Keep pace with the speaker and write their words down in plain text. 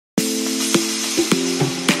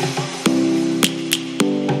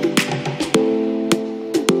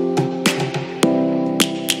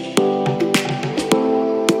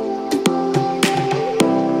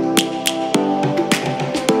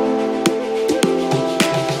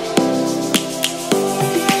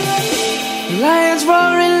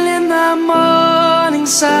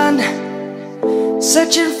sun,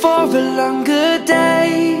 searching for a longer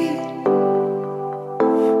day.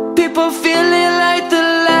 People feeling like the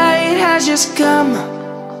light has just come.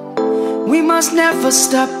 We must never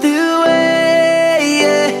stop the way.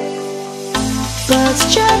 Birds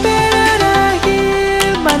chirping and I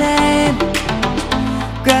hear my name,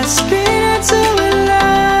 grasping into a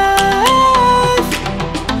life.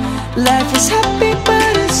 Life is happy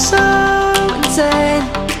but it's so insane.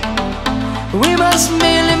 We must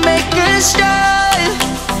merely make a start.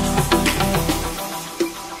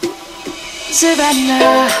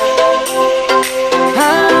 Savannah,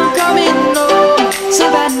 I'm coming home.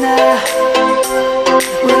 Savannah,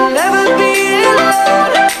 we'll never be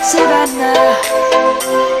alone. Savannah,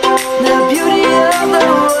 the beauty of the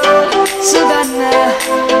world. Savannah,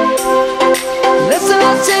 let's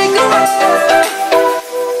all take a walk.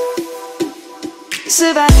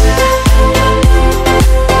 Savannah.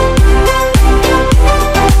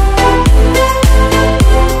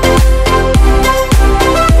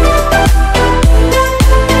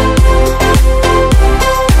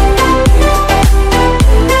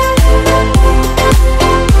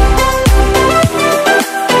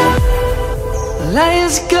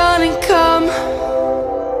 Lion's gonna come.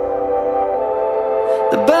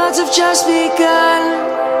 The birds have just begun.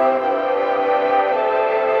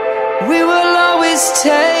 We will always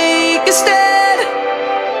take a stand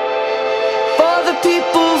for the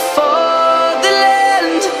people, for the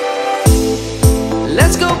land.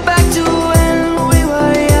 Let's go back to when we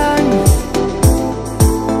were young.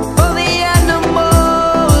 For the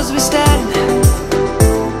animals we stand.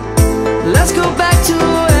 Let's go back to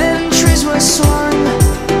when trees were swung.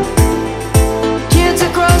 Kids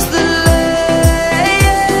across the land.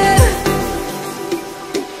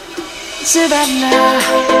 Savannah,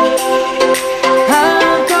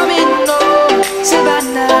 I'm coming home.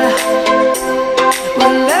 Savannah,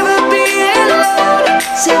 we'll never be alone.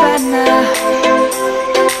 Savannah,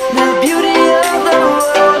 the beauty of the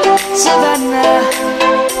world. Savannah,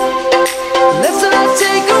 let's all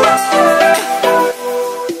take a walk.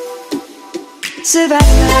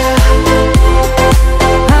 Savannah,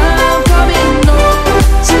 I'm coming home.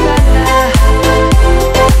 Savannah,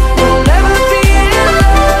 we'll never be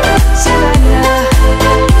alone. Savannah,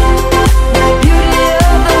 the beauty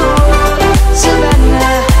of the world.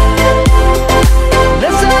 Savannah,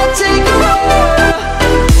 let's all take a walk.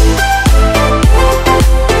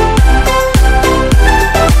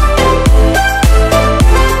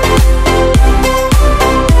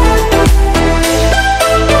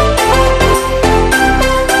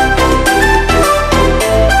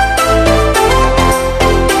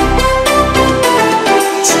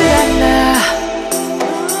 Savannah,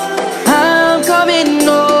 I'm coming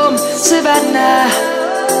home. Savannah,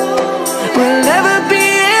 we'll never be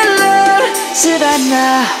alone.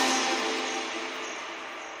 Savannah.